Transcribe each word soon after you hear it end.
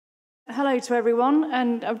Hello to everyone,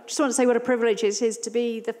 and I just want to say what a privilege it is to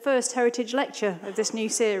be the first heritage lecture of this new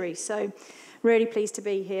series, so really pleased to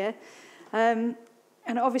be here. And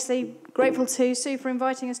obviously grateful to Sue for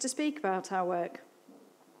inviting us to speak about our work.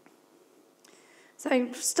 So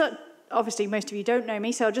obviously most of you don't know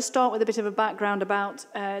me, so I'll just start with a bit of a background about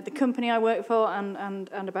the company I work for and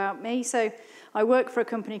about me. So I work for a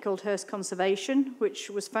company called Hearst Conservation, which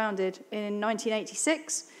was founded in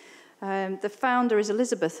 1986. The founder is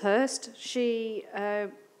Elizabeth Hearst. She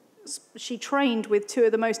trained with two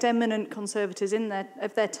of the most eminent conservators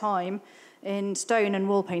of their time in stone and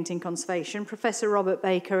wall painting conservation, Professor Robert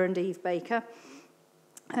Baker and Eve Baker.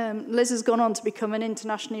 Liz has gone on to become an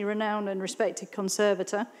internationally renowned and respected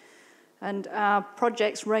conservator, and our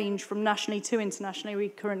projects range from nationally to internationally. We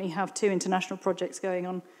currently have 2 international projects going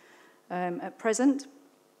on at present,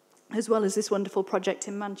 as well as this wonderful project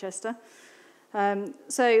in Manchester.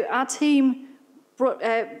 So our team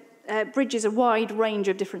bridges a wide range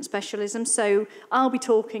of different specialisms. So I'll be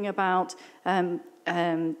talking about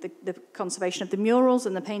the conservation of the murals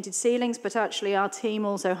and the painted ceilings, but actually our team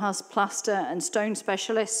also has plaster and stone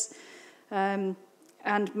specialists, and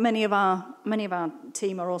many of our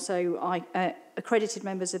team are also accredited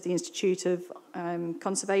members of the Institute of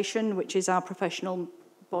Conservation, which is our professional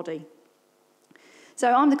body.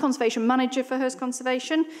 So I'm the conservation manager for Hearst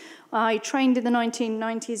Conservation. I trained in the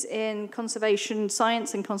 1990s in conservation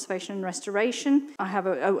science and conservation restoration. I have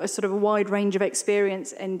a sort of a wide range of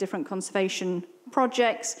experience in different conservation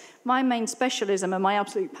projects. My main specialism and my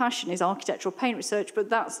absolute passion is architectural paint research, but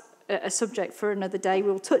that's a subject for another day.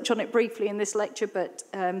 We'll touch on it briefly in this lecture, but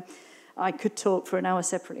I could talk for an hour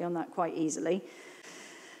separately on that quite easily.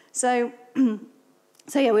 So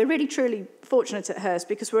yeah, we're really truly fortunate at Hearst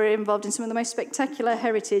because we're involved in some of the most spectacular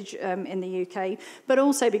heritage in the UK, but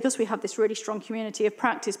also because we have this really strong community of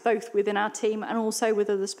practice both within our team and also with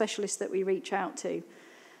other specialists that we reach out to.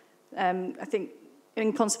 I think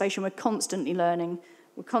in conservation we're constantly learning.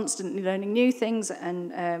 We're constantly learning new things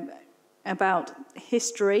and about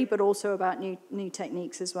history, but also about new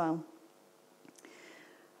techniques as well.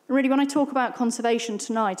 And really, when I talk about conservation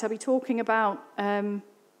tonight, I'll be talking about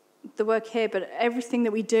the work here, but everything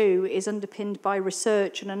that we do is underpinned by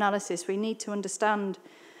research and analysis. We need to understand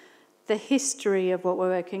the history of what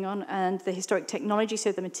we're working on and the historic technology,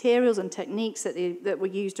 so the materials and techniques that were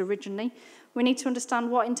used originally. We need to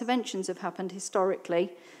understand what interventions have happened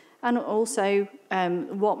historically and also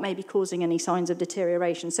what may be causing any signs of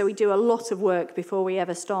deterioration. So we do a lot of work before we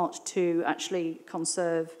ever start to actually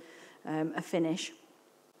conserve a finish.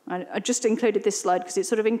 I just included this slide because it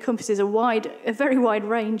sort of encompasses a very wide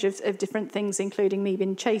range of different things, including me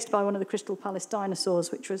being chased by one of the Crystal Palace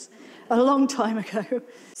dinosaurs, which was a long time ago.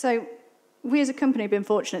 So we as a company have been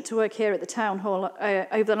fortunate to work here at the Town Hall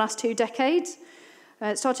over the last 2 decades,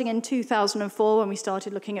 starting in 2004 when we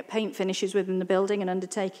started looking at paint finishes within the building and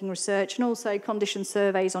undertaking research, and also condition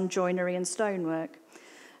surveys on joinery and stonework.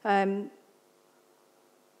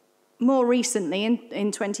 More recently,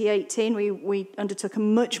 in 2018, we undertook a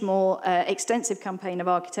much more extensive campaign of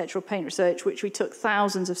architectural paint research, which we took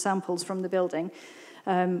thousands of samples from the building.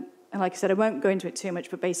 And like I said, I won't go into it too much,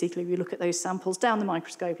 but basically we look at those samples down the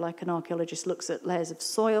microscope like an archaeologist looks at layers of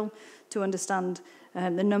soil to understand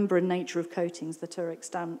the number and nature of coatings that are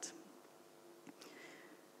extant.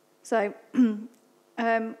 So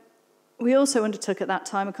we also undertook at that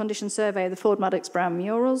time a condition survey of the Ford Madox Brown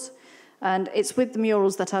murals. And it's with the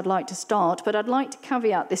murals that I'd like to start, but I'd like to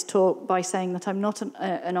caveat this talk by saying that I'm not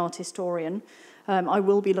an art historian. I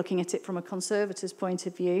will be looking at it from a conservator's point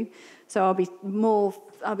of view, so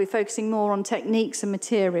I'll be focusing more on techniques and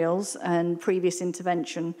materials and previous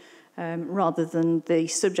intervention rather than the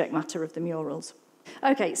subject matter of the murals.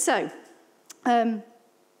 Okay, so Ford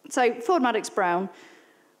Madox Brown.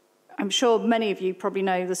 I'm sure many of you probably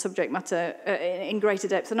know the subject matter in greater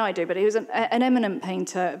depth than I do, but he was an eminent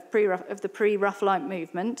painter of the pre-Raphaelite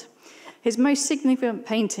movement. His most significant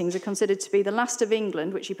paintings are considered to be The Last of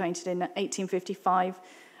England, which he painted in 1855,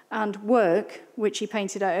 and Work, which he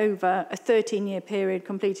painted over a 13-year period,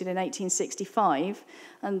 completed in 1865.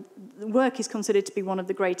 And Work is considered to be one of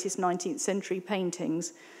the greatest 19th century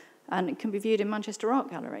paintings, and it can be viewed in Manchester Art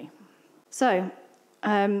Gallery. So,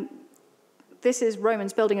 this is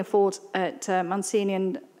Romans building a fort at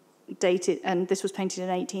Mancinian, dated, and this was painted in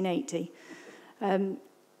 1880.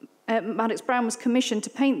 Madox Brown was commissioned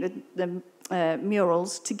to paint the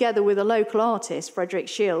murals together with a local artist, Frederick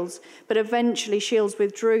Shields, but eventually Shields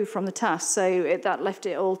withdrew from the task, so that left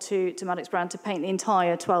it all to Madox Brown to paint the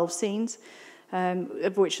entire 12 scenes,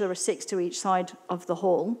 of which there are 6 to each side of the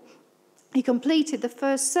hall. He completed the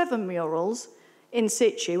first 7 murals in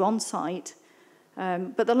situ, on site,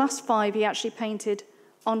 But the last 5 he actually painted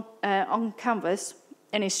on canvas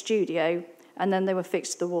in his studio, and then they were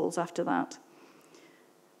fixed to the walls after that.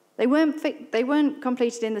 They weren't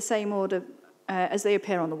completed in the same order as they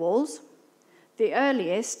appear on the walls. The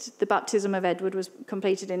earliest, the Baptism of Edward, was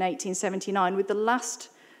completed in 1879, with the last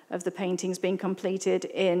of the paintings being completed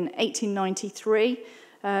in 1893.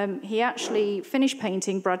 He actually finished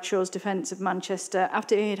painting Bradshaw's Defence of Manchester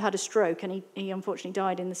after he had had a stroke, and he unfortunately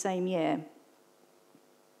died in the same year.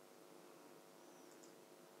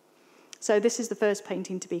 So this is the first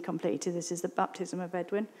painting to be completed. This is the Baptism of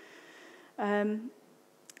Edwin.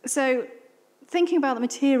 So thinking about the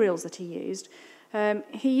materials that he used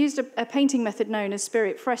a painting method known as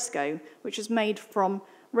spirit fresco, which is made from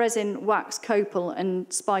resin, wax, copal,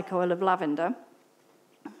 and spike oil of lavender.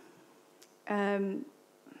 And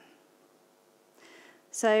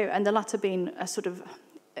the latter being a sort of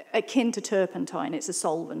akin to turpentine. It's a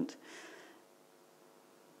solvent.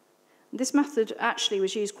 This method actually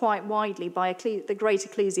was used quite widely by the great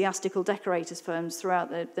ecclesiastical decorators firms throughout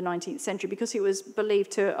the 19th century because it was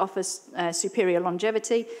believed to offer superior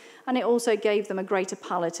longevity, and it also gave them a greater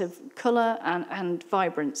palette of colour and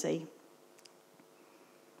vibrancy.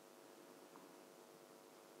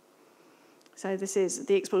 So this is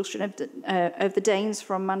the expulsion of the Danes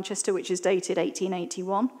from Manchester, which is dated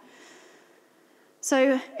 1881.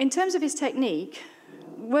 So in terms of his technique,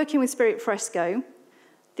 working with spirit fresco,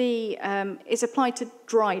 is applied to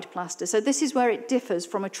dried plaster. So this is where it differs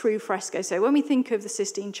from a true fresco. So when we think of the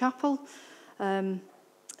Sistine Chapel,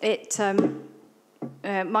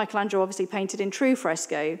 Michelangelo obviously painted in true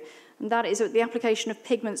fresco, and that is the application of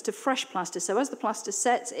pigments to fresh plaster. So as the plaster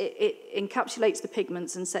sets, it encapsulates the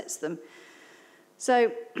pigments and sets them.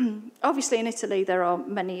 So obviously in Italy there are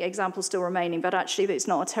many examples still remaining, but actually it's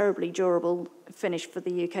not a terribly durable finish for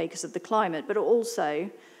the UK because of the climate, but also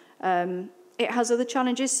it has other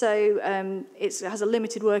challenges, so it has a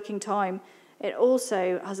limited working time. It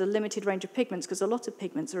also has a limited range of pigments because a lot of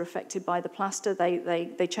pigments are affected by the plaster.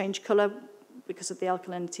 They change colour because of the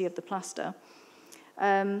alkalinity of the plaster.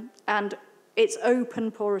 And its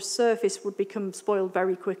open, porous surface would become spoiled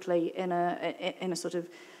very quickly in a sort of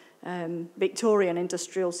Victorian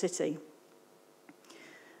industrial city.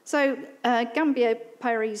 So Gambier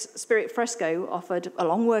Pari's Spirit Fresco offered a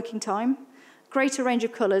long working time, greater range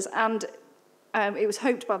of colours, and it was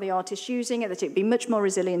hoped by the artist using it that it would be much more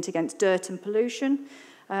resilient against dirt and pollution,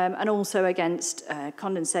 and also against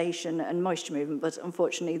condensation and moisture movement, but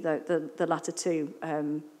unfortunately the latter two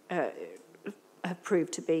have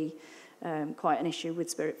proved to be quite an issue with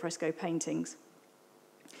spirit fresco paintings.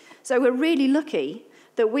 So we're really lucky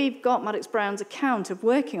that we've got Madox Brown's account of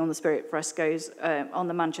working on the spirit frescoes on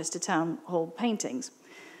the Manchester Town Hall paintings.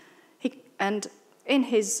 And in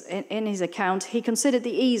his account, he considered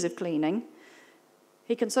the ease of cleaning.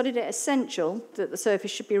 He considered it essential that the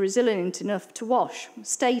surface should be resilient enough to wash,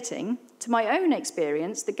 stating, "To my own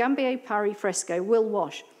experience, the Gambier Pari fresco will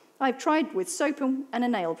wash. I've tried with soap and a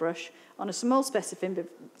nail brush on a small specimen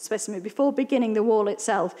before beginning the wall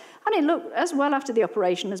itself, and it looked as well after the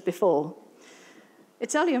operation as before.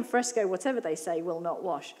 Italian fresco, whatever they say, will not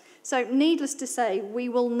wash." So needless to say, we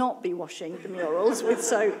will not be washing the murals with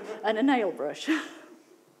soap and a nail brush.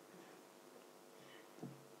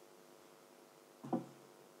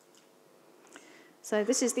 So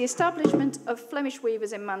this is the establishment of Flemish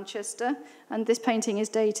weavers in Manchester, and this painting is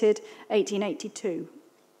dated 1882.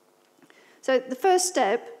 So the first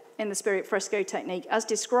step in the spirit fresco technique, as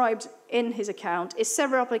described in his account, is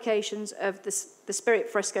several applications of the spirit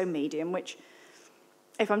fresco medium, which,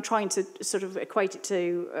 if I'm trying to sort of equate it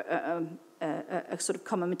to a sort of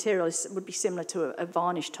common material, would be similar to a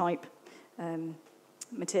varnish type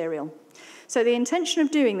material. So the intention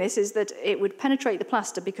of doing this is that it would penetrate the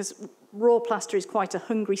plaster, because raw plaster is quite a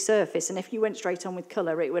hungry surface, and if you went straight on with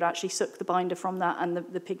colour, it would actually suck the binder from that, and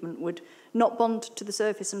the pigment would not bond to the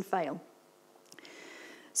surface and fail.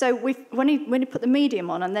 So when he put the medium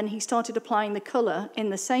on, and then he started applying the colour in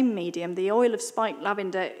the same medium, the oil of spiked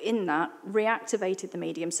lavender in that reactivated the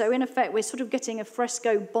medium. So in effect, we're sort of getting a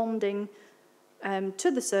fresco bonding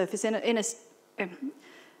to the surface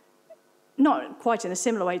not quite in a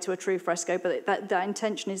similar way to a true fresco, but that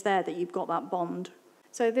intention is there, that you've got that bond.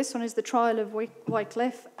 So this one is the Trial of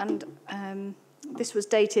Wycliffe, and this was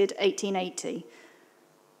dated 1880.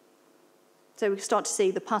 So we start to see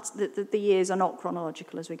the years are not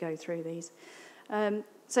chronological as we go through these.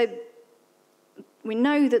 So we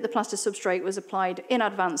know that the plaster substrate was applied in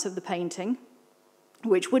advance of the painting,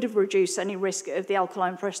 which would have reduced any risk of the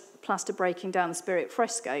alkaline plaster breaking down the spirit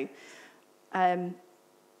fresco.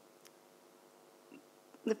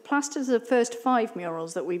 the plasters of the first 5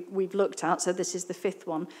 murals that we've looked at, so this is the 5th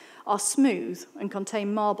one, are smooth and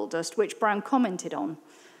contain marble dust, which Brown commented on,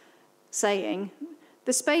 saying,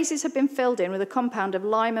 "The spaces have been filled in with a compound of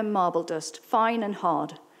lime and marble dust, fine and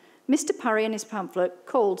hard. Mr. Parry, in his pamphlet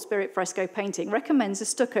called Spirit Fresco Painting, recommends a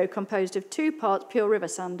stucco composed of 2 parts pure river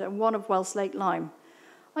sand and 1 of Welslake lime.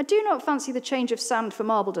 I do not fancy the change of sand for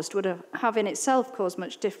marble dust would have in itself caused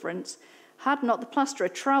much difference, had not the plasterer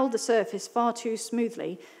trowelled the surface far too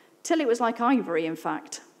smoothly, till it was like ivory, in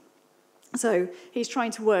fact." So he's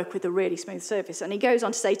trying to work with a really smooth surface. And he goes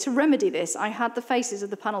on to say, "To remedy this, I had the faces of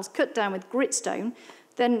the panels cut down with gritstone.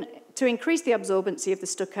 Then, to increase the absorbency of the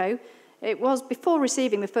stucco, it was, before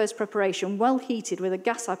receiving the first preparation, well heated with a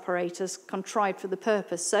gas apparatus contrived for the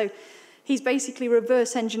purpose." So he's basically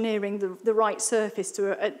reverse engineering the right surface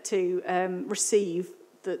to receive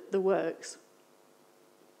the works.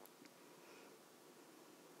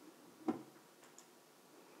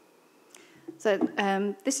 So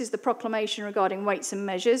this is the proclamation regarding weights and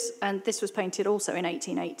measures, and this was painted also in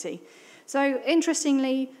 1880. So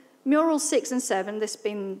interestingly, murals 6 and 7, this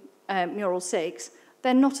being mural 6,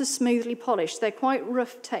 they're not as smoothly polished. They're quite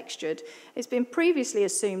rough textured. It's been previously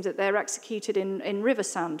assumed that they're executed in river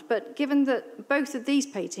sand, but given that both of these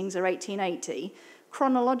paintings are 1880,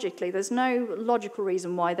 chronologically, there's no logical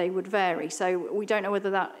reason why they would vary. So we don't know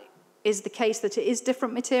whether that is the case that it is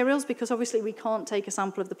different materials, because obviously we can't take a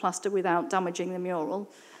sample of the plaster without damaging the mural.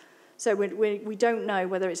 So we don't know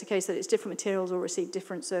whether it's a case that it's different materials or received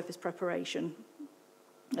different surface preparation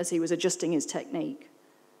as he was adjusting his technique.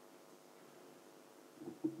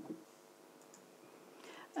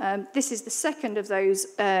 This is the second of those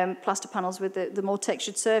plaster panels with the more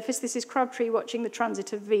textured surface. This is Crabtree watching the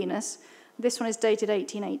transit of Venus. This one is dated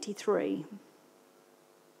 1883.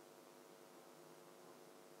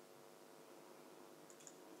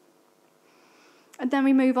 And then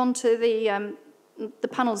we move on to the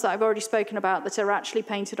panels that I've already spoken about that are actually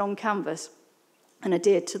painted on canvas and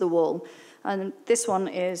adhered to the wall. And this one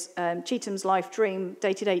is Cheatham's Life Dream,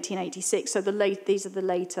 dated 1886. So these are the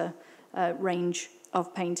later range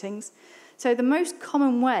of paintings. So the most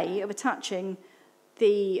common way of attaching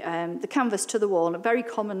the canvas to the wall, very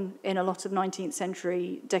common in a lot of 19th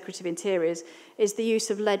century decorative interiors, is the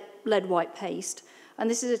use of lead white paste. And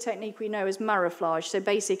this is a technique we know as maraflage. So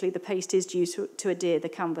basically the paste is used to adhere the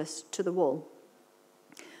canvas to the wall.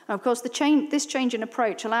 And of course, this change in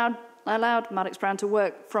approach allowed Madox Brown to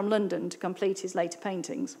work from London to complete his later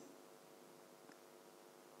paintings.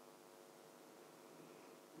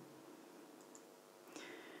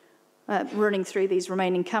 Running through these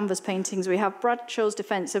remaining canvas paintings, we have Bradshaw's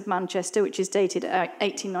Defence of Manchester, which is dated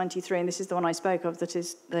 1893, and this is the one I spoke of, that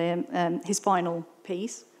is his final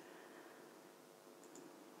piece.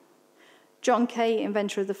 John Kay,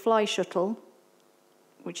 inventor of the fly shuttle,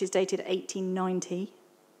 which is dated 1890.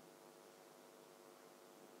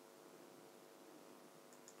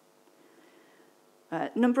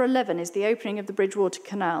 Number 11 is the opening of the Bridgewater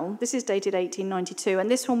Canal. This is dated 1892, and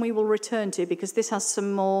this one we will return to because this has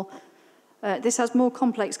some more. This has more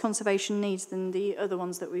complex conservation needs than the other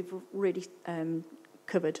ones that we've really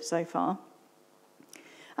covered so far.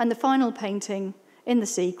 And the final painting in the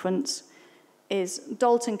sequence is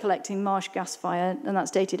Dalton collecting marsh gas fire, and that's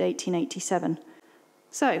dated 1887.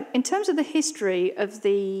 So, in terms of the history of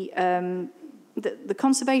the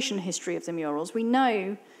conservation history of the murals, we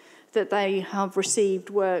know that they have received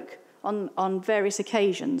work on various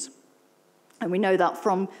occasions. And we know that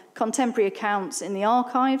from contemporary accounts in the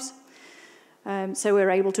archives. So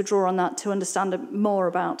we're able to draw on that to understand more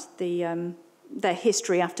about their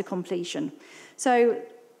history after completion. So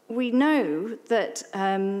we know that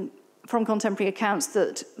from contemporary accounts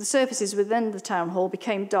that the surfaces within the town hall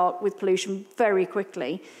became dark with pollution very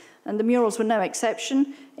quickly, and the murals were no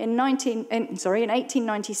exception. In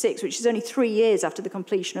 1896, which is only 3 years after the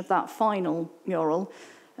completion of that final mural,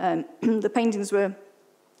 the paintings were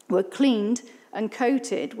cleaned and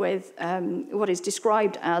coated with what is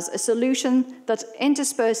described as a solution that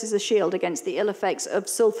intersperses the shield against the ill effects of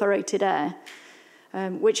sulphuretted air,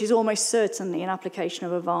 which is almost certainly an application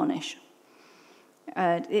of a varnish.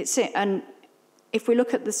 And if we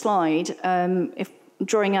look at the slide,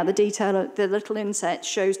 drawing out the detail, the little inset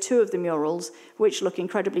shows 2 of the murals, which look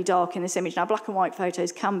incredibly dark in this image. Now, black and white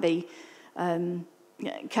photos can give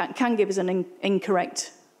us an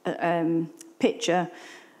incorrect picture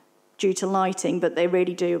due to lighting, but they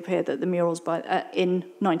really do appear that the murals in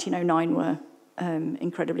 1909 were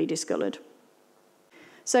incredibly discoloured.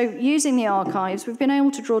 So using the archives, we've been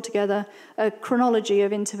able to draw together a chronology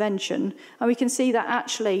of intervention, and we can see that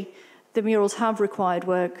actually the murals have required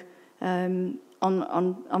work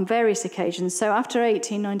on various occasions. So after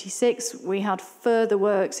 1896, we had further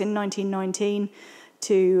works in 1919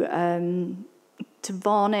 to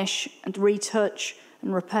varnish and retouch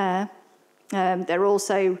and repair. They're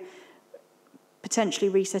also potentially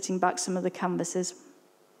resetting back some of the canvases.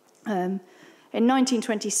 In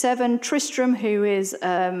 1927, Tristram, who is...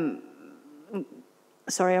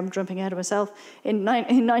 sorry, I'm jumping ahead of myself. In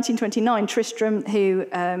 1929, Tristram, who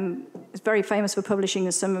is very famous for publishing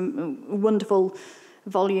some wonderful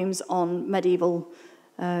volumes on medieval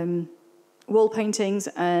wall paintings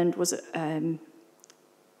and was,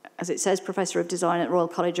 as it says, Professor of Design at Royal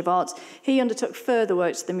College of Arts, he undertook further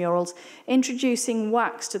works to the murals, introducing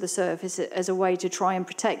wax to the surface as a way to try and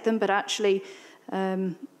protect them, but actually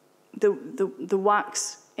the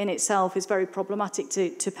wax in itself is very problematic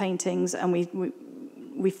to paintings, and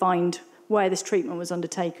we find where this treatment was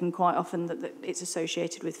undertaken quite often that it's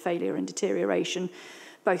associated with failure and deterioration,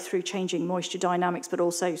 both through changing moisture dynamics, but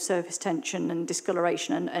also surface tension and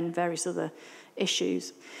discoloration and various other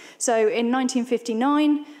issues. So in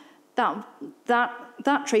 1959,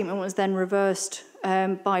 that treatment was then reversed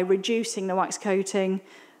by reducing the wax coating,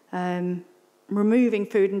 removing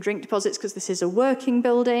food and drink deposits, because this is a working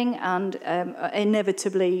building, and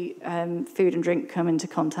inevitably food and drink come into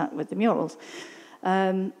contact with the murals.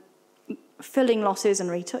 Filling losses and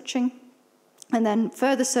retouching. And then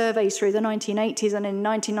further surveys through the 1980s, and in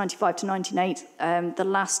 1995 to 1998, the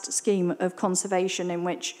last scheme of conservation in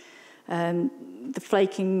which the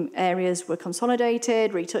flaking areas were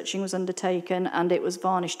consolidated, retouching was undertaken, and it was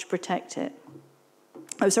varnished to protect it.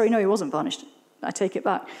 Oh, sorry, no, it wasn't varnished. I take it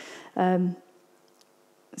back.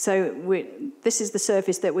 So this is the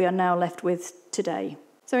surface that we are now left with today.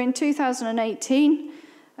 So in 2018,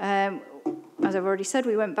 as I've already said,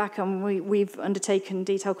 we went back and we've undertaken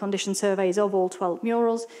detailed condition surveys of all 12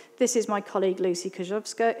 murals. This is my colleague Lucy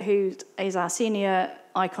Kozłowska, who is our senior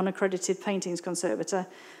ICON accredited paintings conservator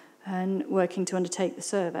and working to undertake the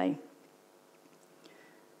survey.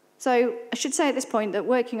 So I should say at this point that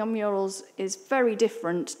working on murals is very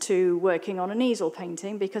different to working on an easel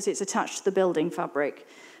painting because it's attached to the building fabric.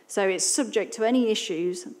 So it's subject to any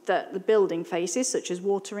issues that the building faces, such as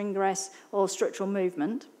water ingress or structural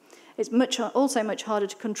movement. It's also much harder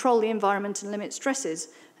to control the environment and limit stresses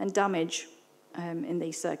and damage in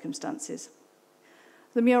these circumstances.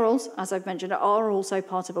 The murals, as I've mentioned, are also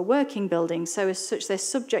part of a working building, so as such they're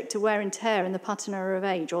subject to wear and tear in the patina of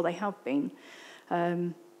age, or they have been.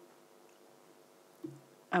 And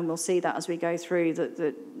we'll see that as we go through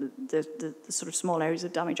the sort of small areas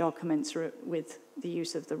of damage are commensurate with the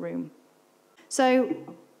use of the room. So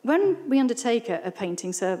when we undertake a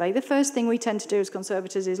painting survey, the first thing we tend to do as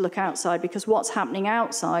conservators is look outside, because what's happening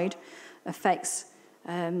outside affects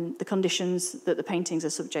the conditions that the paintings are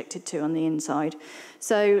subjected to on the inside.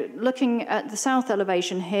 So looking at the south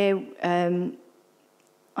elevation here,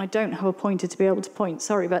 I don't have a pointer to be able to point,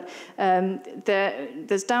 sorry, but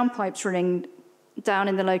there's downpipes running down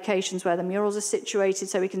in the locations where the murals are situated,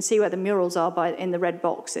 so we can see where the murals are in the red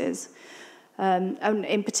boxes. And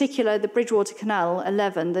in particular, the Bridgewater Canal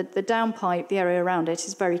 11, the downpipe, the area around it,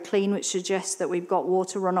 is very clean, which suggests that we've got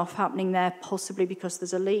water runoff happening there, possibly because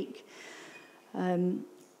there's a leak. And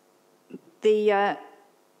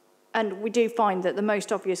we do find that the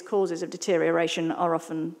most obvious causes of deterioration are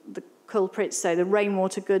often the culprits. So the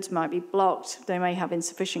rainwater goods might be blocked, they may have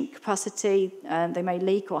insufficient capacity, they may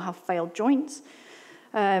leak or have failed joints.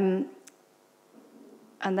 And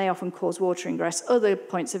they often cause water ingress. Other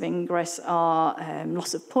points of ingress are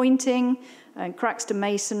loss of pointing, cracks to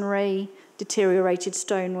masonry, deteriorated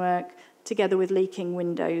stonework, together with leaking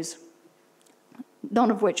windows.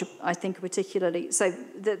 None of which I think are particularly... So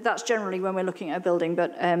that's generally when we're looking at a building,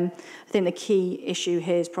 but I think the key issue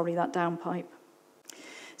here is probably that downpipe.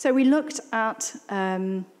 So we looked at...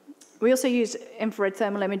 we also used infrared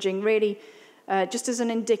thermal imaging, really just as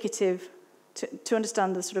an indicative... To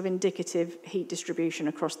understand the sort of indicative heat distribution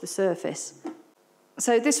across the surface.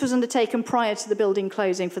 So this was undertaken prior to the building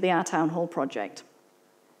closing for our town hall project.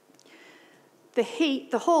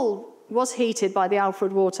 The hall was heated by the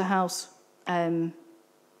Alfred Waterhouse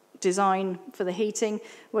design for the heating,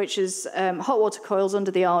 which is hot water coils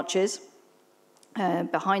under the arches,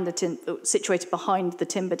 situated behind the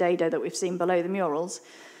timber dado that we've seen below the murals.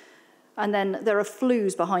 And then there are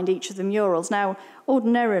flues behind each of the murals. Now,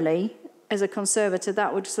 ordinarily, as a conservator,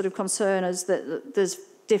 that would sort of concern us that there's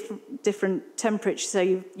different temperatures. So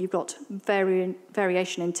you've got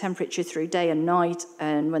variation in temperature through day and night,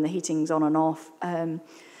 and when the heating's on and off.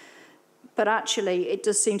 But actually, it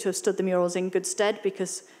does seem to have stood the murals in good stead,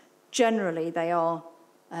 because generally they are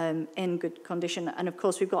in good condition. And of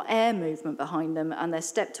course, we've got air movement behind them, and they're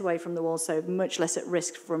stepped away from the wall, so much less at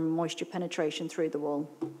risk from moisture penetration through the wall.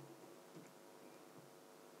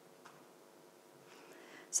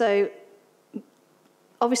 So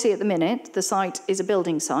obviously at the minute, the site is a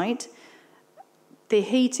building site. The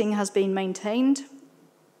heating has been maintained.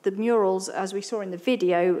 The murals, as we saw in the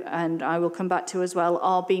video, and I will come back to as well,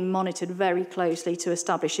 are being monitored very closely to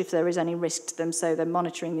establish if there is any risk to them. So they're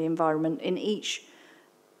monitoring the environment in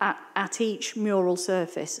at each mural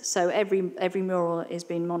surface. So every mural is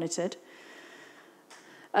being monitored.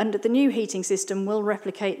 And the new heating system will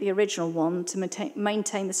replicate the original one to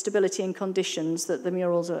maintain the stability and conditions that the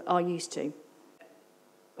murals are used to.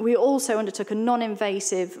 We also undertook a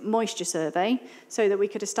non-invasive moisture survey so that we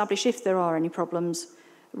could establish if there are any problems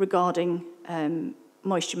regarding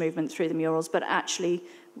moisture movement through the murals, but actually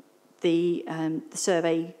the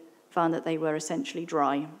survey found that they were essentially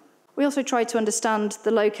dry. We also tried to understand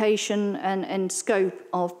the location and scope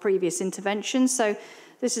of previous interventions. So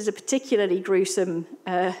this is a particularly gruesome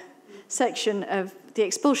section of the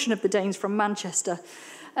expulsion of the Danes from Manchester.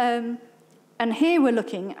 And here we're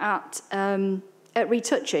looking at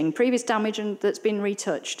retouching, previous damage that's been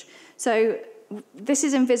retouched. So this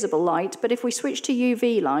is invisible light, but if we switch to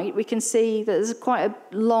UV light, we can see that there's quite a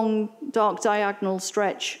long, dark diagonal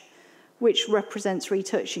stretch which represents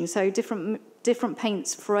retouching. So different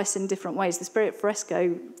paints fluoresce in different ways. The Spirit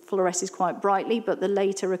Fresco fluoresces quite brightly, but the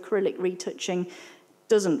later acrylic retouching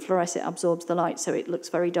doesn't fluoresce, it absorbs the light, so it looks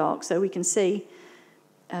very dark. So we can see,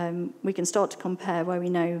 we can start to compare where we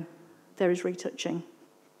know there is retouching.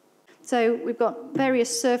 So we've got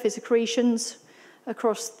various surface accretions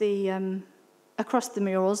across the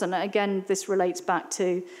murals, and again, this relates back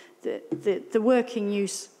to the working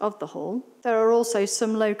use of the hall. There are also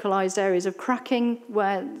some localised areas of cracking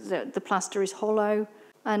where the plaster is hollow,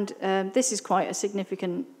 and this is quite a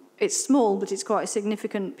significant, it's small, but it's quite a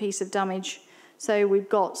significant piece of damage. So we've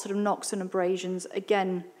got sort of knocks and abrasions,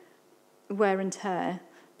 again, wear and tear,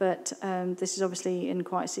 but this is obviously in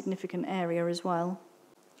quite a significant area as well.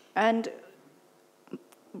 And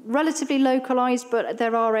relatively localised, but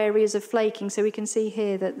there are areas of flaking, so we can see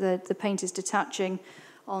here that the paint is detaching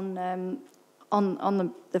on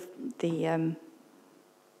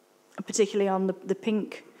particularly on the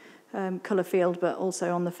pink colour field, but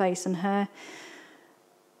also on the face and hair.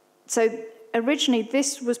 So originally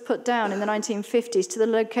this was put down in the 1950s to the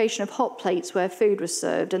location of hot plates where food was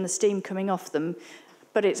served and the steam coming off them.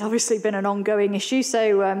 But it's obviously been an ongoing issue,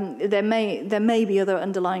 so there may be other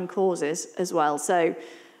underlying causes as well. So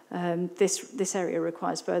this area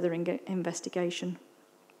requires further investigation.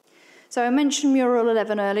 So I mentioned mural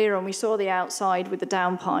 11 earlier, and we saw the outside with the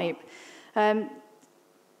downpipe.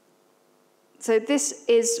 So this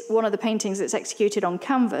is one of the paintings that's executed on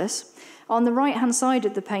canvas. On the right-hand side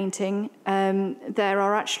of the painting, there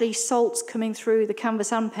are actually salts coming through the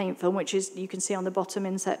canvas and paint film, which is you can see on the bottom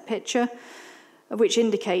inset picture, which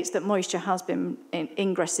indicates that moisture has been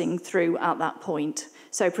ingressing through at that point.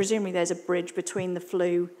 So presumably there's a bridge between the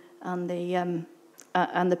flue and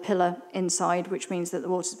the pillar inside, which means that the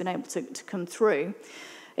water's been able to come through.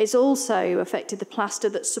 It's also affected the plaster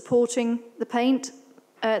that's supporting the paint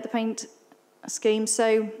scheme.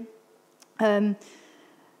 So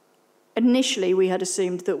initially we had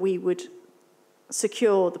assumed that we would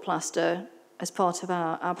secure the plaster as part of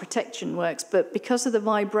our protection works, but because of the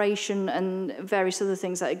vibration and various other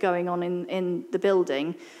things that are going on in the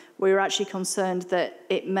building, we were actually concerned that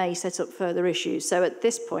it may set up further issues. So at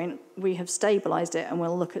this point, we have stabilised it, and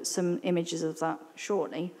we'll look at some images of that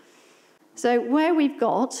shortly. So where we've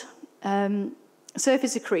got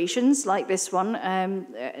surface accretions like this one,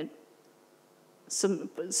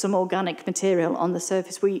 some organic material on the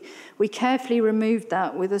surface, we carefully removed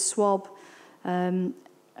that with a swab and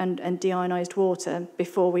deionised water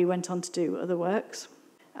before we went on to do other works.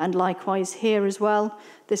 And likewise here as well,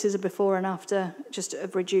 this is a before and after, just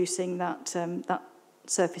of reducing that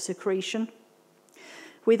surface accretion.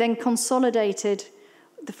 We then consolidated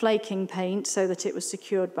the flaking paint so that it was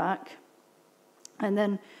secured back. And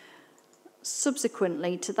then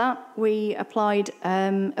subsequently to that, we applied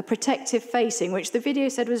a protective facing, which the video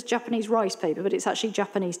said was Japanese rice paper, but it's actually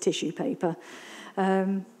Japanese tissue paper.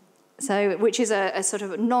 Which is a sort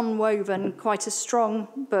of non-woven, quite a strong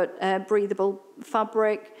but breathable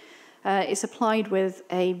fabric. It's applied with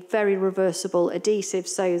a very reversible adhesive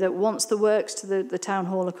so that once the works to the town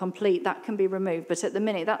hall are complete, that can be removed. But at the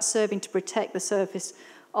minute, that's serving to protect the surface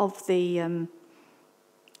of the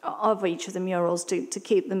of each of the murals to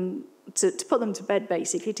keep them, to put them to bed,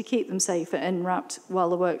 basically, to keep them safe and wrapped while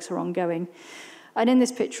the works are ongoing. And in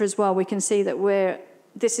this picture as well, we can see that we're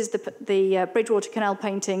this is the Bridgewater Canal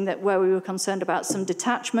painting where we were concerned about some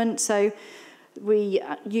detachment. So we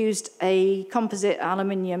used a composite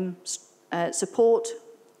aluminium support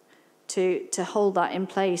to hold that in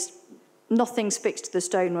place. Nothing's fixed to the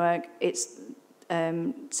stonework. It's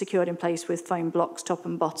secured in place with foam blocks top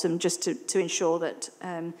and bottom, just to ensure that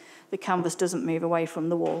the canvas doesn't move away from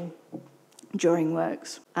the wall during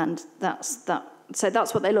works. And that's that. So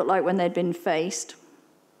that's what they look like when they'd been faced.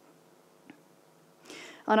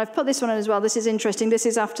 And I've put this one in as well. This is interesting. This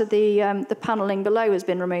is after the panelling below has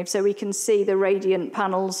been removed, so we can see the radiant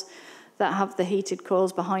panels that have the heated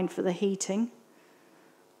coils behind for the heating.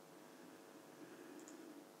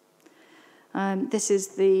 This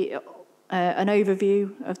is an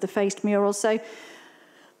overview of the faced murals. So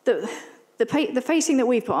the facing that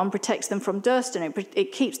we put on protects them from dust, and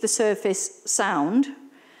it keeps the surface sound,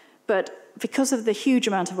 but because of the huge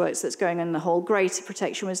amount of works that's going on in the hall, greater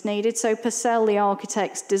protection was needed. So Purcell, the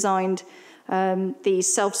architects, designed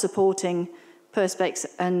these self-supporting perspex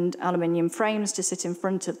and aluminium frames to sit in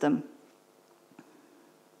front of them.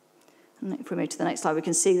 And if we move to the next slide, we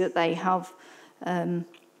can see that they have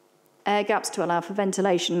air gaps to allow for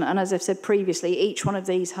ventilation. And as I've said previously, each one of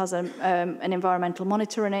these has an environmental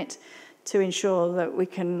monitor in it to ensure that we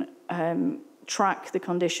can track the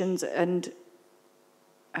conditions and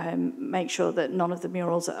make sure that none of the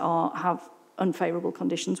murals have unfavourable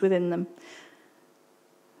conditions within them.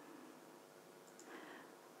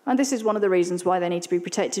 And this is one of the reasons why they need to be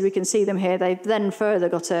protected. We can see them here. They've then further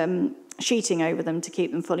got sheeting over them to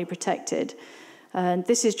keep them fully protected. And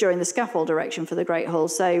this is during the scaffold erection for the Great Hall,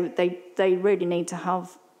 so they really need to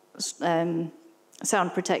have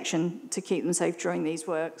sound protection to keep them safe during these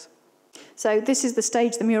works. So this is the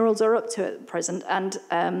stage the murals are up to at present, and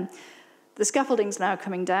the scaffolding's now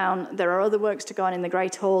coming down. There are other works to go on in the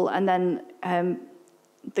Great Hall, and then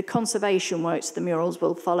the conservation works, the murals,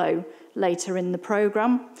 will follow later in the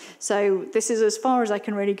programme. So this is as far as I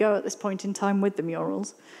can really go at this point in time with the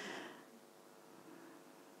murals.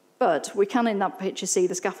 But we can in that picture see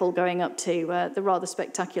the scaffold going up to the rather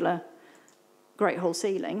spectacular Great Hall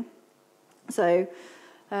ceiling. So,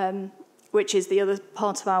 which is the other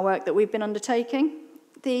part of our work that we've been undertaking.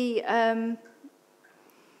 The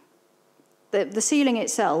ceiling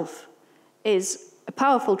itself is a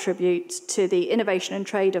powerful tribute to the innovation and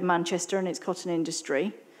trade of Manchester and its cotton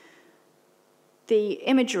industry. The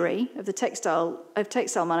imagery of the textile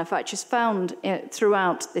manufacturers found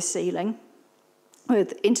throughout this ceiling,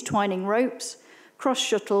 with intertwining ropes, cross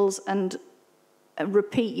shuttles, and a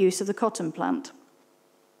repeat use of the cotton plant.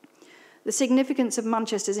 The significance of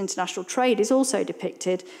Manchester's international trade is also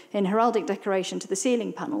depicted in heraldic decoration to the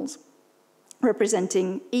ceiling panels,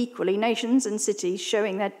 representing equally nations and cities,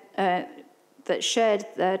 showing that shared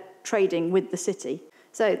their trading with the city.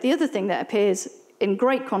 So the other thing that appears in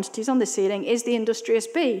great quantities on the ceiling is the industrious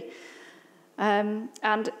bee.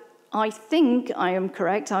 And I think I am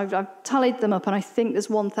correct. I've tallied them up, and I think there's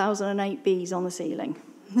 1,008 bees on the ceiling,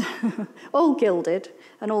 all gilded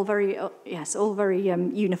and all very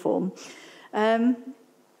uniform. The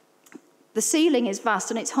ceiling is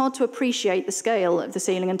vast, and it's hard to appreciate the scale of the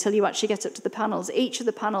ceiling until you actually get up to the panels. Each of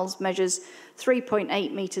the panels measures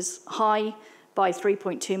 3.8 metres high by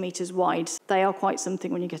 3.2 metres wide. They are quite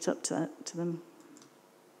something when you get up to them.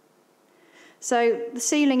 So the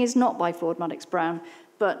ceiling is not by Ford Madox Brown,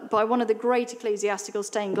 but by one of the great ecclesiastical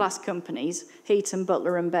stained glass companies, Heaton,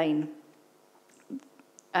 Butler and Bain.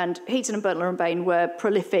 And Heaton and Butler and Bain were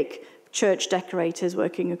prolific church decorators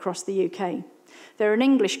working across the UK. They're an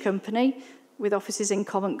English company with offices in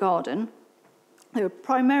Covent Garden. They were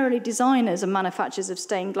primarily designers and manufacturers of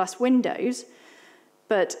stained glass windows,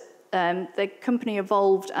 but the company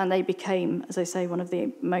evolved and they became, as I say, one of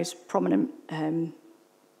the most prominent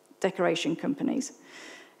decoration companies.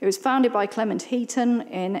 It was founded by Clement Heaton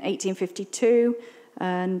in 1852,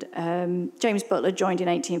 and James Butler joined in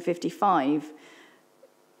 1855.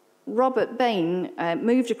 Robert Bain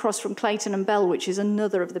moved across from Clayton and Bell, which is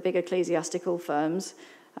another of the big ecclesiastical firms,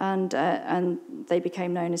 and they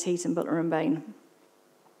became known as Heaton, Butler and Bain.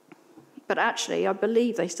 But actually, I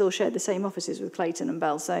believe they still shared the same offices with Clayton and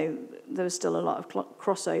Bell, so there was still a lot of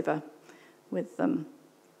crossover with them.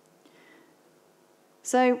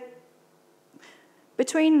 So,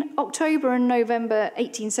 between October and November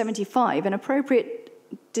 1875, an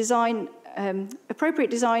appropriate design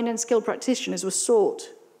and skilled practitioners were sought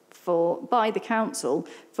by the council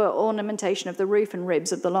for ornamentation of the roof and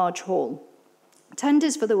ribs of the large hall.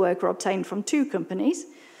 Tenders for the work were obtained from two companies,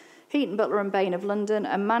 Heaton, Butler and Bain of London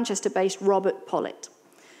and Manchester-based Robert Pollitt.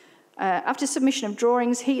 After submission of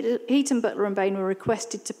drawings, Heaton, Butler and Bain were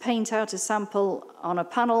requested to paint out a sample on a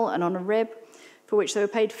panel and on a rib for which they were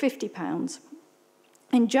paid £50.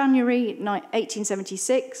 In January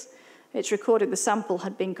 1876, it's recorded the sample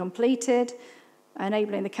had been completed,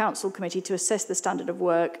 enabling the council committee to assess the standard of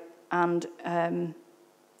work and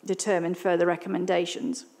determine further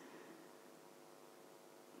recommendations.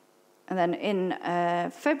 And then in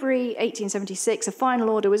February 1876, a final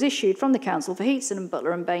order was issued from the council for Heaton and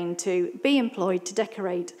Butler and Bain to be employed to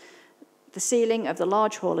decorate the ceiling of the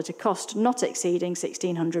large hall at a cost not exceeding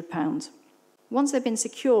 £1,600. Once they'd been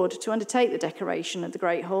secured to undertake the decoration of the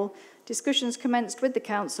Great Hall, discussions commenced with the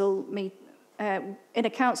council in a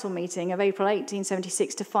council meeting of April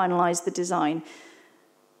 1876 to finalise the design.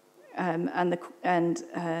 The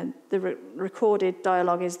recorded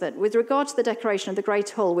dialogue is that, with regard to the decoration of the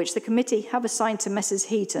Great Hall, which the committee have assigned to Messrs.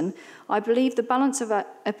 Heaton, I believe the balance of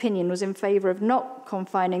opinion was in favour of not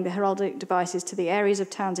confining the heraldic devices to the areas of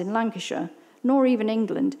towns in Lancashire, nor even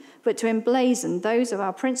England, but to emblazon those of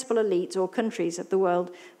our principal elites or countries of the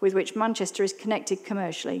world with which Manchester is connected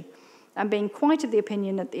commercially, and being quite of the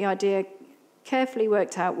opinion that the idea carefully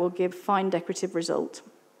worked out will give fine decorative result.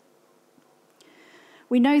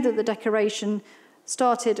 We know that the decoration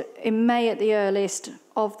started in May at the earliest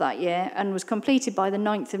of that year and was completed by the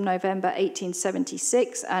 9th of November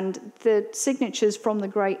 1876, and the signatures from the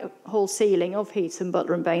Great Hall ceiling of Heaton,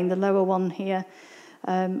 Butler and Bain, the lower one here,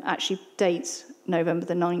 actually dates November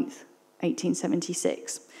the 9th,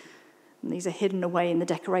 1876. And these are hidden away in the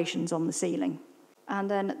decorations on the ceiling. And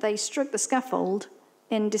then they struck the scaffold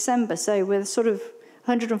in December, so we're sort of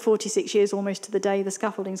 146 years almost to the day the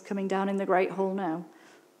scaffolding's coming down in the Great Hall now.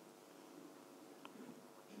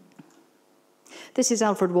 This is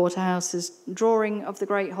Alfred Waterhouse's drawing of the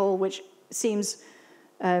Great Hall, which seems,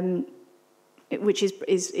 which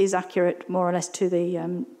is accurate more or less to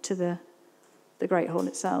the Great Hall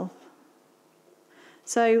itself.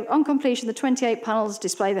 So, on completion, the 28 panels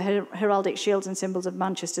display the heraldic shields and symbols of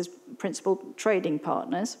Manchester's principal trading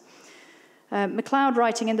partners. MacLeod,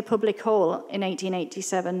 writing in the Public Hall in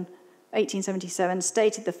 1877,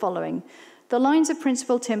 stated the following: "The lines of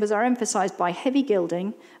principal timbers are emphasised by heavy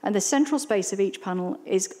gilding, and the central space of each panel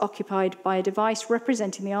is occupied by a device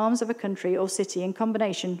representing the arms of a country or city in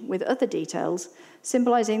combination with other details,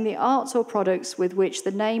 symbolising the arts or products with which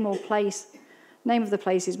the name of the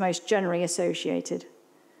place is most generally associated.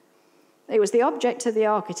 It was the object of the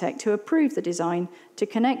architect who approved the design to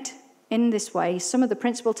connect in this way some of the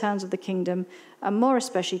principal towns of the kingdom, and more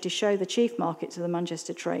especially to show the chief markets of the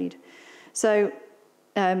Manchester trade." So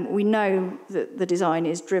we know that the design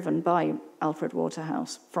is driven by Alfred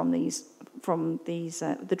Waterhouse from the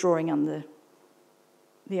drawing and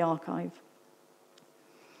the archive.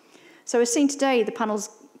 So as seen today, the panels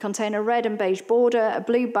contain a red and beige border, a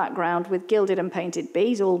blue background with gilded and painted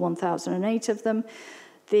bees, all 1,008 of them.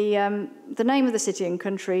 The name of the city and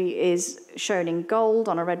country is shown in gold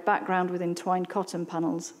on a red background with entwined cotton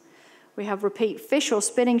panels. We have repeat fish or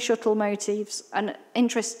spinning shuttle motifs, and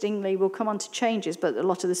interestingly, we'll come on to changes, but a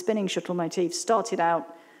lot of the spinning shuttle motifs started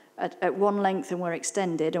out at one length and were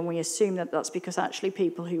extended, and we assume that that's because actually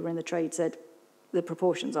people who were in the trade said the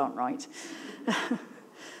proportions aren't right.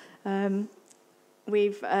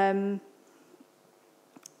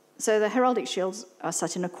 So the heraldic shields are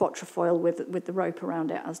set in a quatrefoil with the rope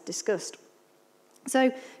around it, as discussed.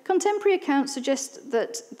 So contemporary accounts suggest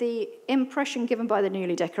that the impression given by the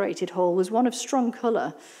newly decorated hall was one of strong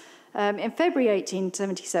colour. In February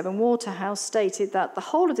 1877, Waterhouse stated that the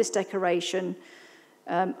whole of this decoration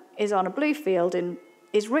is on a blue field and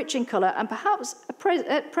is rich in colour and perhaps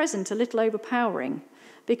at present a little overpowering,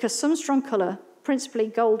 because some strong colour, principally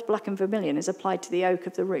gold, black and vermilion, is applied to the oak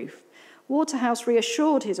of the roof. Waterhouse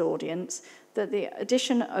reassured his audience that the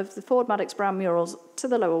addition of the Ford Madox brown murals to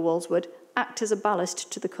the lower walls would act as a ballast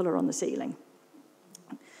to the colour on the ceiling.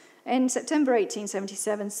 In September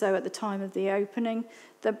 1877, so at the time of the opening,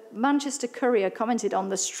 the Manchester Courier commented on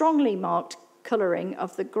the strongly marked colouring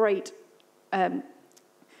of the great. The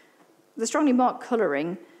strongly marked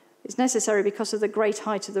colouring is necessary because of the great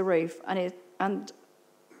height of the roof and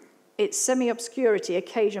its semi-obscurity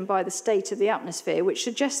occasioned by the state of the atmosphere, which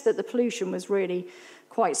suggests that the pollution was really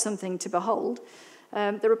quite something to behold.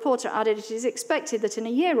 The reporter added, "It is expected that in a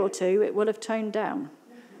year or two it will have toned down."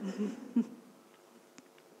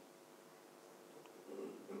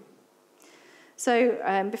 So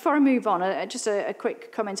before I move on, just a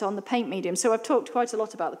quick comment on the paint medium. So I've talked quite a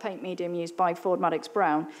lot about the paint medium used by Ford Madox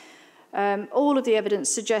Brown. All of the evidence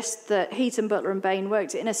suggests that Heaton, Butler and Bain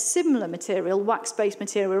worked in a similar material, wax-based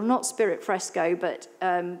material, not spirit fresco, but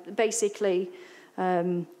basically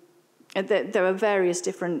there are various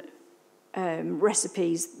different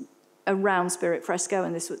recipes around spirit fresco,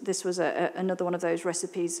 and this was another one of those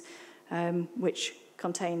recipes which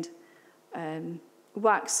contained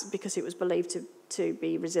wax because it was believed to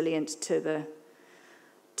be resilient to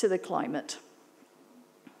the climate.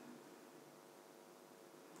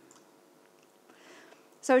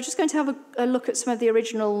 So we're just going to have a look at some of the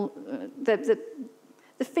original, the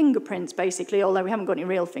fingerprints, basically, although we haven't got any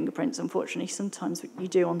real fingerprints, unfortunately. Sometimes you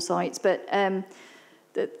do on sites, but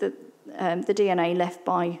the DNA left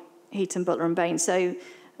by Heaton, Butler and Bain. So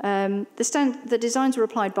the designs were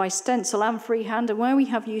applied by stencil and freehand, and where we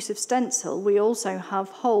have use of stencil, we also have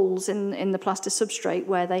holes in the plaster substrate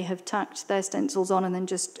where they have tacked their stencils on and then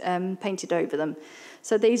just painted over them.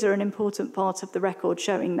 So these are an important part of the record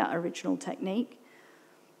showing that original technique.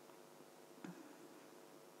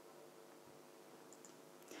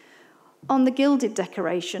 On the gilded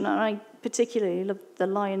decoration, and I particularly love the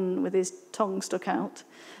lion with his tongue stuck out,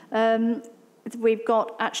 we've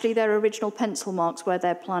got actually their original pencil marks where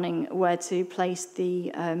they're planning where to place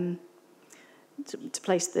the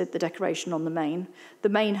the decoration on the main. The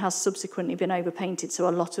main has subsequently been overpainted, so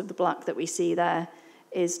a lot of the black that we see there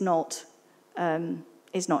is not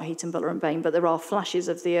Heaton, Butler and Bain, but there are flashes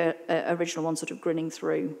of the original one sort of grinning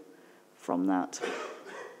through from that.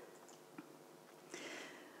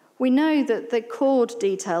 We know that the cord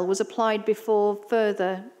detail was applied before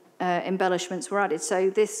further embellishments were added.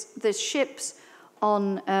 So the ships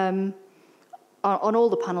on all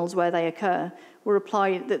the panels where they occur were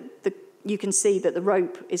applied. You can see that the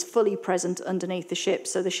rope is fully present underneath the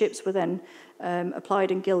ships. So the ships were then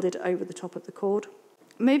applied and gilded over the top of the cord.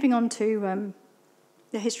 Moving on to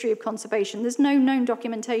the history of conservation, there's no known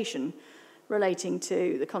documentation relating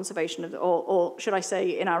to the conservation of, or should I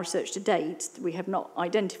say, in our research to date, we have not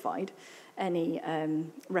identified any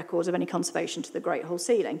records of any conservation to the Great Hall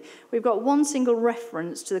ceiling. We've got one single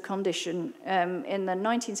reference to the condition in the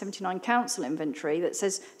 1979 Council inventory that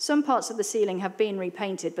says some parts of the ceiling have been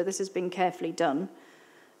repainted, but this has been carefully done.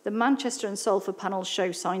 The Manchester and Salford panels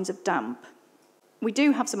show signs of damp. We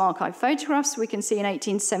do have some archive photographs. We can see in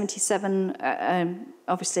 1877,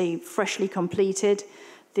 obviously freshly completed.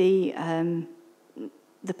 The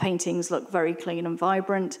paintings look very clean and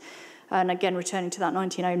vibrant. And again, returning to that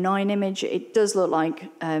 1909 image, it does look like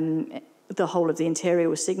the whole of the interior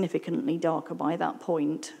was significantly darker by that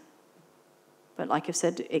point. But like I've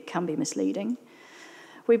said, it can be misleading.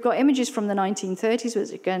 We've got images from the 1930s,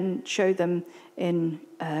 which again show them in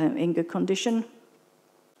good condition.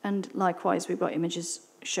 And likewise, we've got images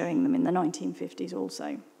showing them in the 1950s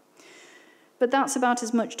also. But that's about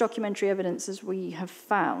as much documentary evidence as we have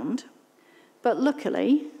found. But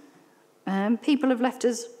luckily, people have left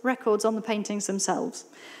us records on the paintings themselves.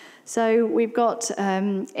 So we've got,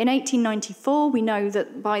 in 1894, we know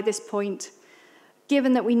that by this point,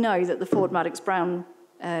 given that we know that the Ford Madox Brown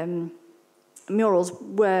murals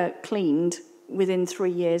were cleaned within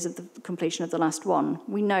 3 years of the completion of the last one,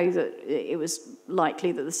 we know that it was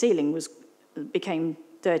likely that the ceiling became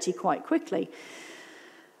dirty quite quickly.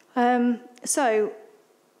 So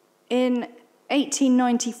in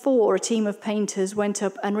 1894, a team of painters went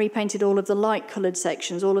up and repainted all of the light-coloured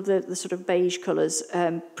sections, all of the sort of beige colours,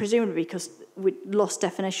 presumably because we lost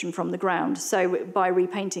definition from the ground. So by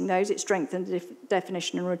repainting those, it strengthened the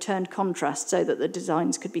definition and returned contrast so that the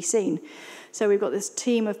designs could be seen. So we've got this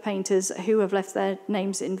team of painters who have left their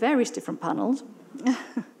names in various different panels.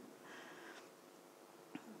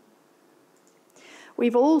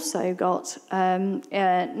 We've also got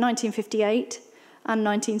 1958 and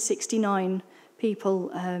 1969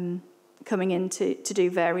 people coming in to do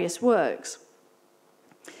various works.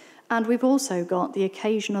 And we've also got the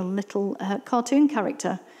occasional little cartoon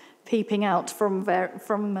character peeping out from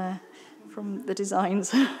the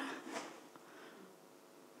designs.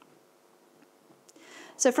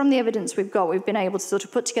 So from the evidence we've got, we've been able to sort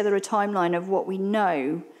of put together a timeline of what we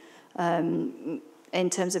know in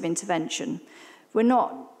terms of intervention. We're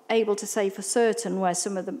not able to say for certain where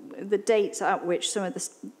some of the dates at which some of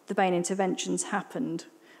the main interventions happened,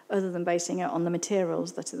 other than basing it on the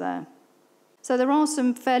materials that are there. So there are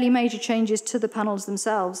some fairly major changes to the panels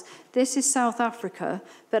themselves. This is South Africa,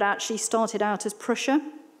 but actually started out as Prussia.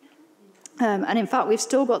 And in fact, we've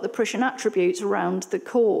still got the Prussian attributes around the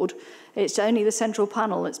cord. It's only the central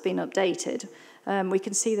panel that's been updated. We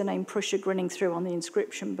can see the name Prussia grinning through on the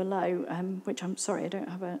inscription below, which I'm sorry I don't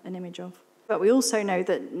have an image of. But we also know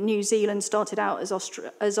that New Zealand started out as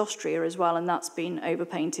Austria as well, and that's been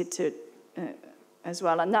overpainted as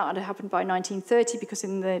well. And that had happened by 1930, because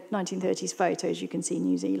in the 1930s photos you can see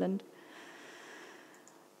New Zealand.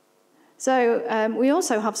 So we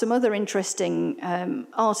also have some other interesting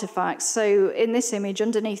artefacts. So in this image,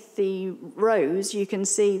 underneath the rose, you can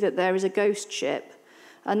see that there is a ghost ship,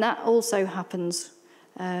 and that also happens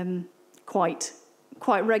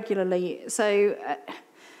quite regularly. So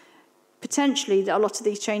potentially a lot of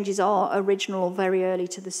these changes are original or very early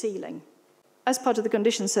to the ceiling. As part of the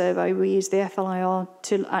condition survey, we used the FLIR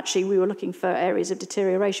to actually, we were looking for areas of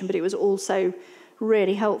deterioration, but it was also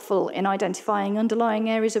really helpful in identifying underlying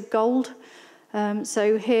areas of gold.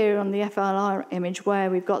 So here on the FLIR image where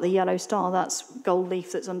we've got the yellow star, that's gold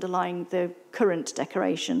leaf that's underlying the current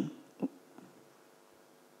decoration.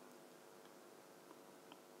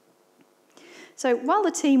 So while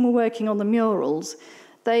the team were working on the murals,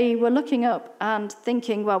 they were looking up and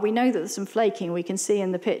thinking, well, we know that there's some flaking. We can see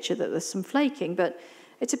in the picture that there's some flaking, but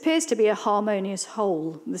it appears to be a harmonious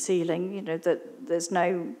whole, the ceiling, you know, that there's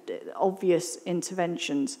no obvious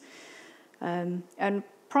interventions. And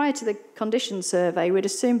prior to the condition survey, we'd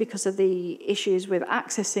assumed because of the issues with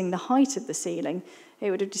accessing the height of the ceiling, it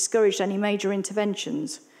would have discouraged any major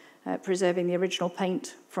interventions, preserving the original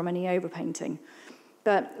paint from any overpainting.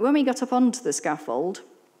 But when we got up onto the scaffold,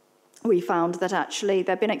 we found that actually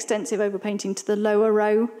there'd been extensive overpainting to the lower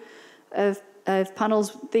row of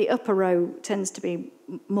panels. The upper row tends to be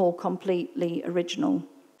more completely original.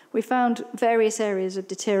 We found various areas of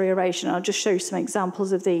deterioration. I'll just show you some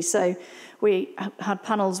examples of these. So we had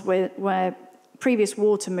panels where previous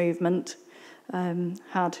water movement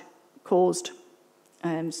had caused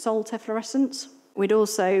salt efflorescence. We'd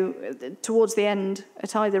also, towards the end,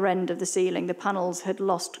 at either end of the ceiling, the panels had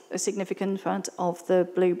lost a significant amount of the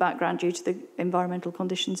blue background due to the environmental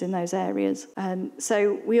conditions in those areas.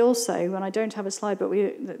 So we also, and I don't have a slide, but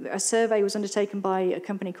a survey was undertaken by a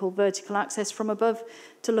company called Vertical Access from above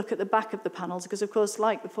to look at the back of the panels, because of course,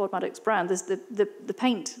 like the Ford Madox Brown, there's the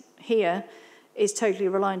paint here is totally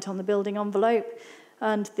reliant on the building envelope,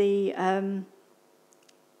 and the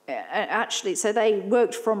actually, so they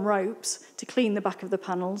worked from ropes to clean the back of the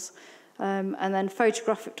panels, and then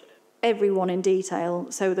photographed everyone in detail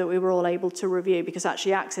so that we were all able to review, because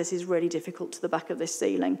actually access is really difficult to the back of this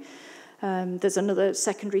ceiling. There's another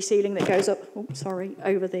secondary ceiling that goes up,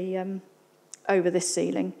 over this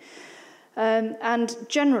ceiling. And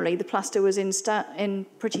generally, the plaster was in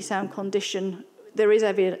pretty sound condition. There is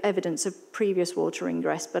evidence of previous water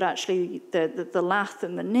ingress, but actually the lath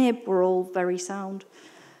and the nib were all very sound.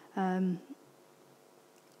 And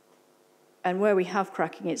where we have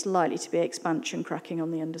cracking, it's likely to be expansion cracking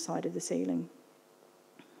on the underside of the ceiling.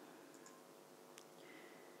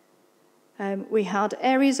 We had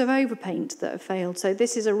areas of overpaint that have failed. So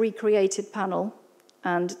this is a recreated panel,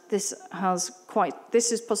 and this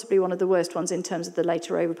is possibly one of the worst ones in terms of the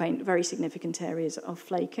later overpaint, very significant areas of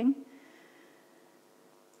flaking.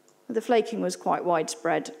 The flaking was quite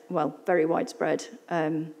widespread, well, very widespread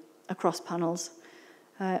across panels.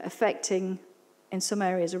 Affecting, in some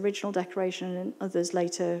areas, original decoration, and in others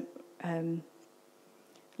later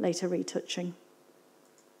retouching.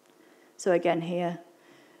 So again here,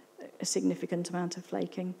 a significant amount of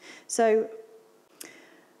flaking. So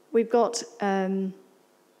we've got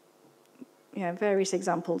various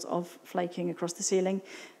examples of flaking across the ceiling.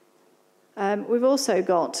 We've also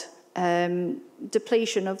got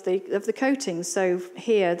depletion of the coatings. So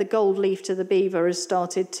here, the gold leaf to the beaver has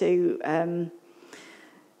started to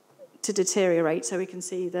deteriorate, so we can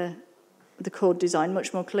see the cord design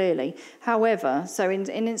much more clearly. However, so in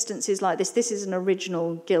instances like this is an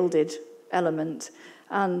original gilded element,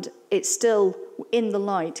 and it's still, in the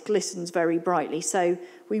light, glistens very brightly, so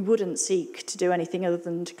we wouldn't seek to do anything other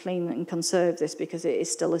than to clean and conserve this, because it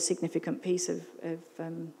is still a significant piece of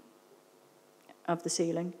the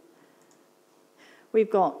ceiling.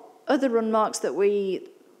 We've got other run marks that we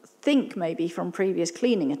think may be from previous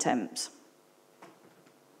cleaning attempts.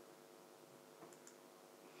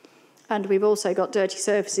 And we've also got dirty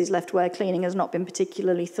surfaces left where cleaning has not been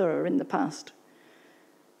particularly thorough in the past.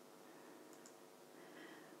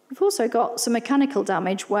 We've also got some mechanical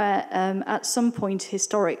damage where at some point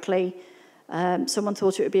historically someone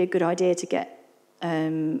thought it would be a good idea to get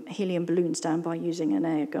helium balloons down by using an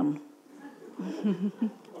air gun.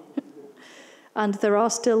 And there are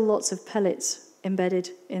still lots of pellets embedded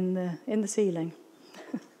in the ceiling.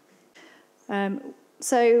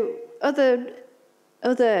 So other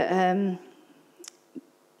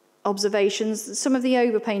observations, some of the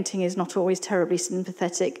overpainting is not always terribly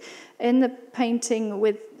sympathetic. In the painting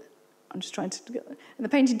in the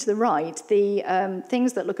painting to the right, the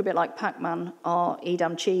things that look a bit like Pac-Man are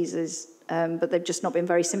Edam cheeses, but they've just not been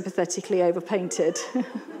very sympathetically overpainted.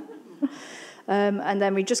 And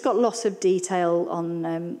then we just got loss of detail on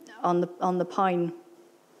the pine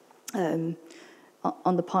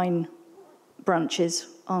branches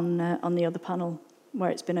on the other panel where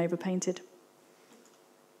it's been overpainted.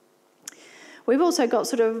 We've also got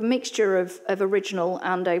sort of a mixture of original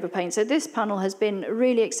and overpaint. So this panel has been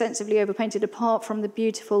really extensively overpainted, apart from the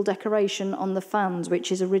beautiful decoration on the fans,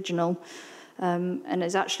 which is original, and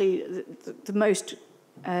is actually the most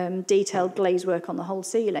detailed glaze work on the whole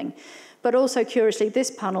ceiling. But also, curiously,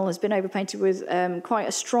 this panel has been overpainted with quite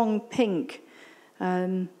a strong pink,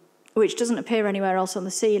 which doesn't appear anywhere else on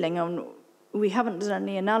the ceiling. We haven't done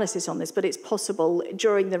any analysis on this, but it's possible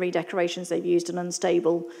during the redecorations they've used an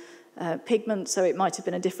unstable pigment, so it might have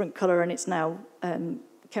been a different colour, and it's now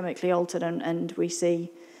chemically altered, and we see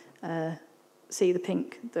the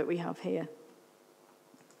pink that we have here.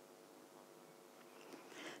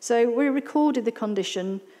 So we recorded the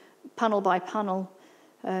condition panel by panel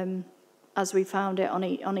as we found it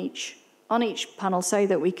on each panel, so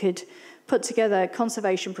that we could put together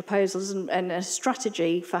conservation proposals and a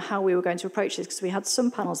strategy for how we were going to approach this, because we had some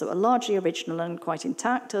panels that were largely original and quite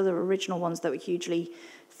intact, other original ones that were hugely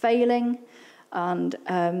failing, and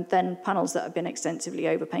then panels that have been extensively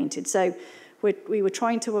overpainted. So we were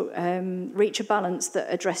trying to reach a balance that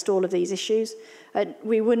addressed all of these issues.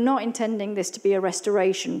 We were not intending this to be a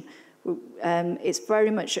restoration. It's very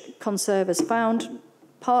much conserve as found,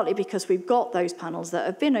 partly because we've got those panels that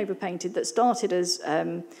have been overpainted that started as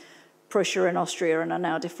Prussia and Austria and are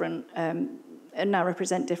now different, and now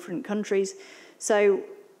represent different countries. So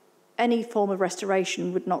any form of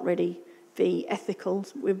restoration would not really be ethical.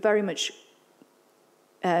 We're very much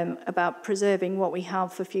about preserving what we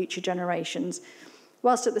have for future generations,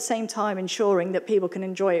 whilst at the same time ensuring that people can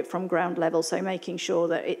enjoy it from ground level, so making sure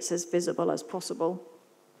that it's as visible as possible.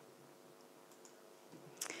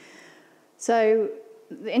 So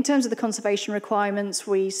in terms of the conservation requirements,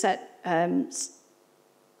 we set 4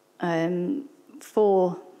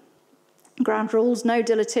 ground rules. No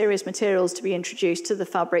deleterious materials to be introduced to the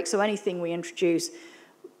fabric, so anything we introduce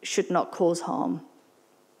should not cause harm.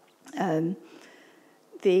 And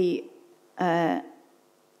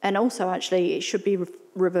also, actually, it should be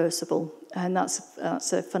reversible, and that's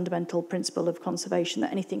a fundamental principle of conservation,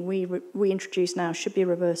 that anything we introduce now should be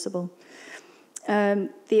reversible.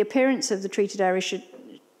 The appearance of the treated area should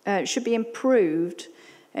be improved,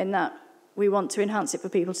 in that we want to enhance it for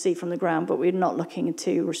people to see from the ground, but we're not looking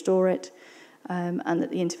to restore it, and that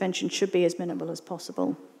the intervention should be as minimal as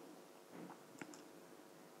possible.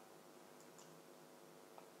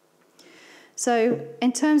 So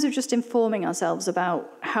in terms of just informing ourselves about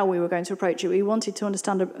how we were going to approach it, we wanted to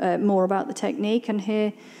understand more about the technique, and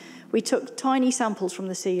here we took tiny samples from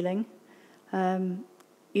the ceiling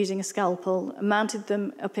using a scalpel, mounted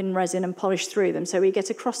them up in resin and polished through them, so we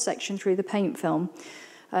get a cross-section through the paint film.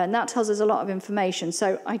 And that tells us a lot of information.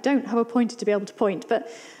 So I don't have a pointer to be able to point, but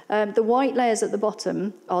the white layers at the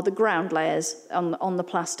bottom are the ground layers on the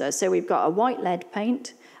plaster. So we've got a white lead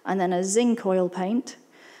paint, and then a zinc oil paint,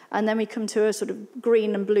 and then we come to a sort of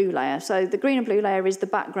green and blue layer. So the green and blue layer is the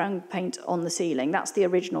background paint on the ceiling. That's the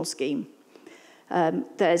original scheme.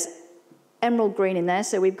 There's emerald green in there,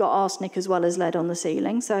 so we've got arsenic as well as lead on the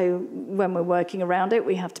ceiling. So when we're working around it,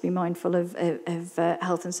 we have to be mindful of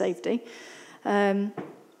health and safety.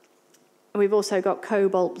 We've also got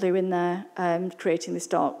cobalt blue in there, creating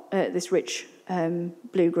this rich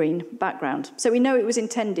blue-green background. So we know it was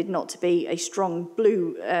intended not to be a strong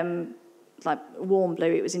blue, like warm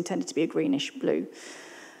blue. It was intended to be a greenish blue.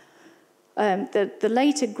 The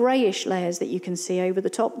later greyish layers that you can see over the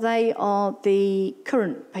top, they are the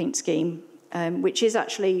current paint scheme, which is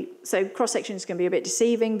actually, so cross-sections can be a bit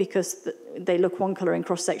deceiving because they look one colour in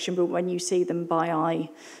cross-section, but when you see them by eye,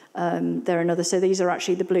 they're another. So these are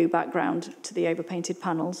actually the blue background to the overpainted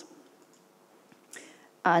panels.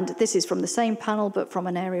 And this is from the same panel, but from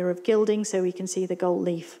an area of gilding, so we can see the gold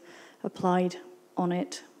leaf applied on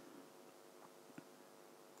it.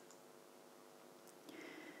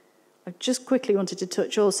 I just quickly wanted to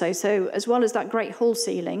touch also, so as well as that great hall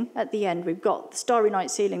ceiling, at the end we've got the Starry Night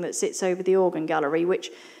ceiling that sits over the organ gallery, which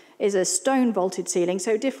is a stone vaulted ceiling,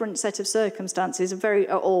 so different set of circumstances,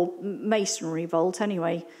 or masonry vault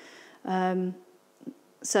anyway.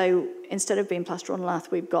 So instead of being plaster on lath,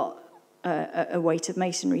 we've got a weight of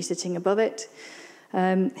masonry sitting above it.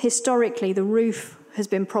 Historically, the roof has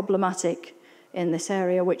been problematic in this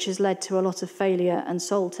area, which has led to a lot of failure and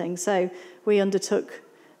salting. So we undertook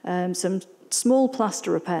some small plaster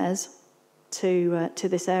repairs to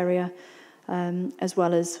this area, as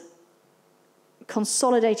well as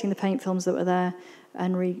consolidating the paint films that were there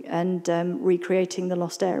and recreating the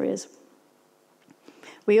lost areas.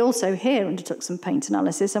 We also here undertook some paint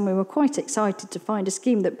analysis, and we were quite excited to find a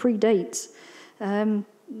scheme that predates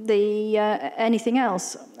anything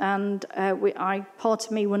else. And part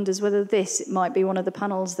of me wonders whether this might be one of the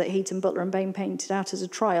panels that Heaton, Butler and Bain painted out as a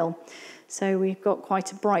trial. So we've got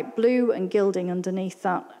quite a bright blue and gilding underneath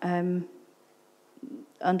that,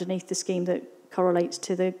 underneath the scheme that correlates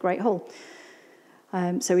to the Great Hall.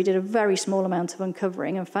 So we did a very small amount of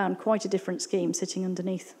uncovering and found quite a different scheme sitting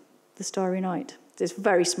underneath the Starry Night. It's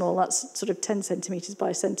very small, that's sort of 10 centimetres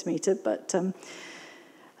by a centimetre, but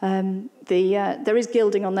there is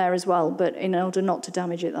gilding on there as well, but in order not to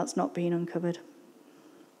damage it, that's not been uncovered.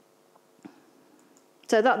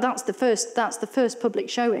 So that's the first public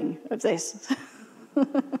showing of this.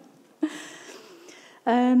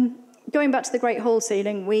 Going back to the Great Hall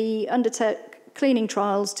ceiling, we undertook cleaning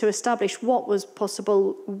trials to establish what was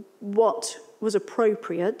possible, what was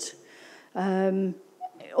appropriate.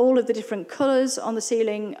 All of the different colours on the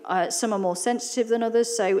ceiling, some are more sensitive than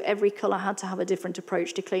others, so every colour had to have a different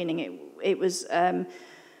approach to cleaning. It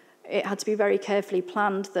had to be very carefully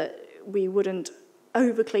planned that we wouldn't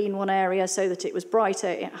over-clean one area so that it was brighter.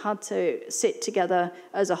 It had to sit together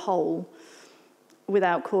as a whole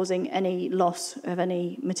without causing any loss of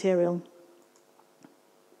any material.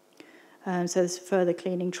 So there's further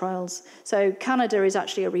cleaning trials. So Canada is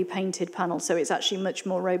actually a repainted panel, so it's actually much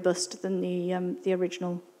more robust than the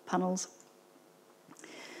original panels.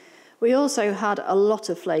 We also had a lot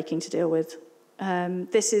of flaking to deal with.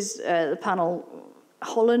 This is the panel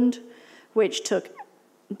Holland, which took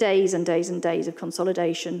days and days and days of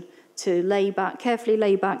consolidation to carefully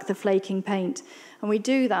lay back the flaking paint. And we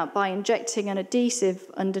do that by injecting an adhesive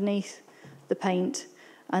underneath the paint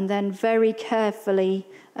and then very carefully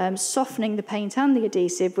softening the paint and the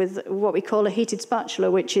adhesive with what we call a heated spatula,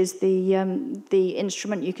 which is the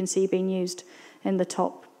instrument you can see being used in the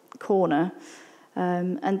top corner.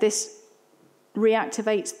 And this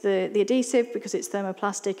reactivates the adhesive because it's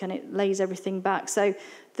thermoplastic and it lays everything back. So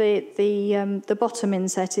the bottom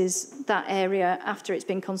inset is that area after it's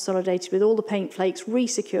been consolidated with all the paint flakes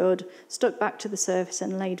re-secured, stuck back to the surface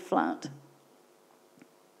and laid flat.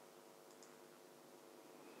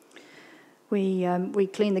 We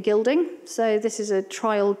clean the gilding. So this is a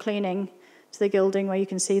trial cleaning to the gilding where you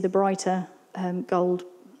can see the brighter gold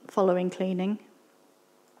following cleaning.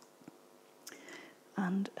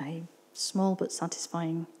 And a small but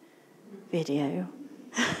satisfying video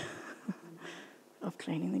of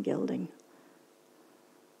cleaning the gilding.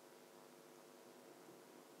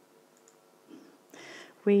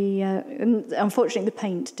 Unfortunately, the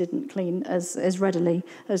paint didn't clean as readily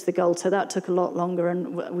as the gold, so that took a lot longer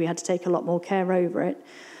and we had to take a lot more care over it.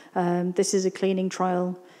 This is a cleaning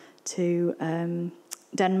trial to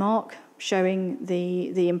Denmark, showing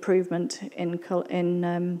the improvement in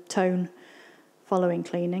tone following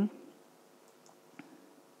cleaning.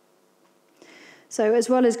 So as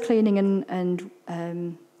well as cleaning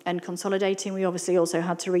and consolidating, we obviously also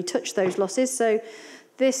had to retouch those losses. So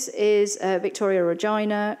this is Victoria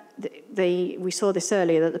Regina. We saw this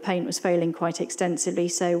earlier that the paint was failing quite extensively,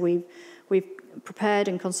 so we've prepared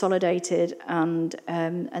and consolidated and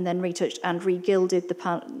then retouched and re-gilded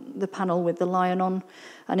the panel with the lion on.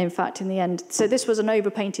 And in fact, in the end, so this was an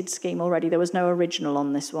overpainted scheme already. There was no original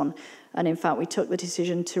on this one. And in fact, we took the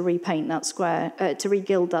decision to repaint that square, to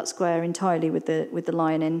re-gild that square entirely with the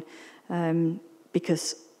lion in,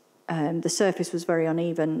 because the surface was very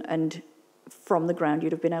uneven, and from the ground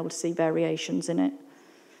you'd have been able to see variations in it.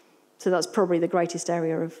 So that's probably the greatest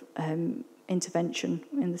area of intervention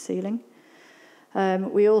in the ceiling.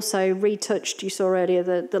 We also retouched, you saw earlier,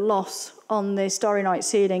 the loss on the Starry Night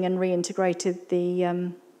ceiling and reintegrated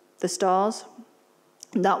the stars.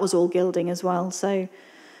 And that was all gilding as well. So,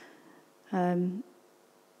 and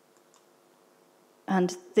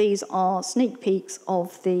these are sneak peeks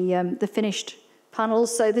of the finished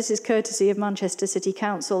panels. So this is courtesy of Manchester City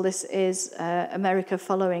Council. This is America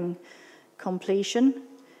following completion,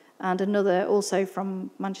 and another also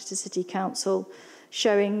from Manchester City Council,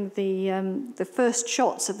 showing the first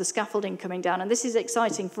shots of the scaffolding coming down. And this is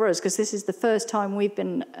exciting for us because this is the first time we've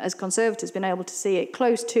been, as conservators, been able to see it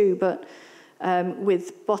close to, but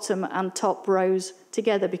with bottom and top rows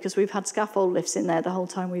together, because we've had scaffold lifts in there the whole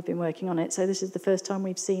time we've been working on it. So this is the first time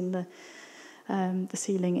we've seen the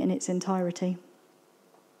ceiling in its entirety.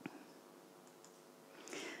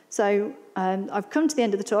 So I've come to the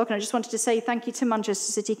end of the talk, and I just wanted to say thank you to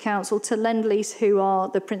Manchester City Council, to Lend-Lease, who are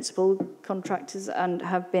the principal contractors and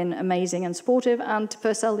have been amazing and supportive, and to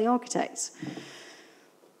Purcell the architects.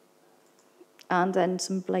 And then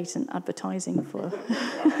some blatant advertising for...